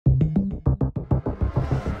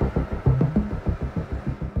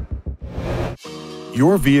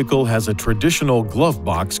Your vehicle has a traditional glove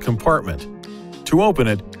box compartment. To open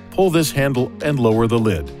it, pull this handle and lower the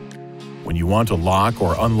lid. When you want to lock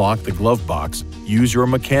or unlock the glove box, use your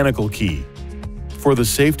mechanical key. For the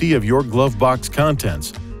safety of your glove box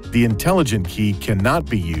contents, the intelligent key cannot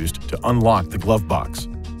be used to unlock the glove box.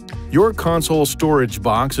 Your console storage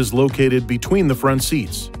box is located between the front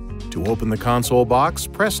seats. To open the console box,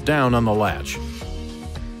 press down on the latch.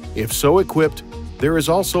 If so equipped, there is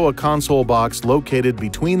also a console box located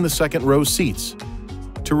between the second row seats.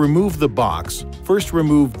 To remove the box, first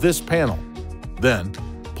remove this panel. Then,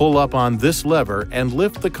 pull up on this lever and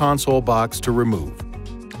lift the console box to remove.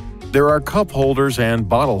 There are cup holders and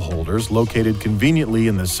bottle holders located conveniently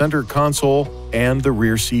in the center console and the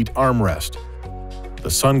rear seat armrest.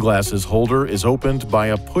 The sunglasses holder is opened by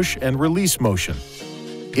a push and release motion.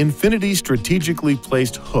 INFINITI strategically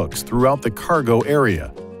placed hooks throughout the cargo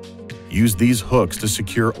area. Use these hooks to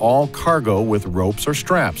secure all cargo with ropes or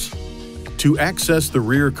straps. To access the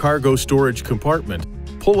rear cargo storage compartment,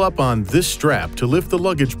 pull up on this strap to lift the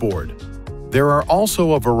luggage board. There are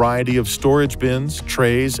also a variety of storage bins,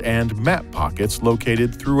 trays, and map pockets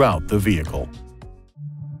located throughout the vehicle.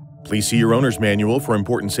 Please see your owner's manual for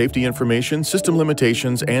important safety information, system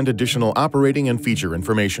limitations, and additional operating and feature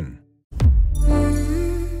information.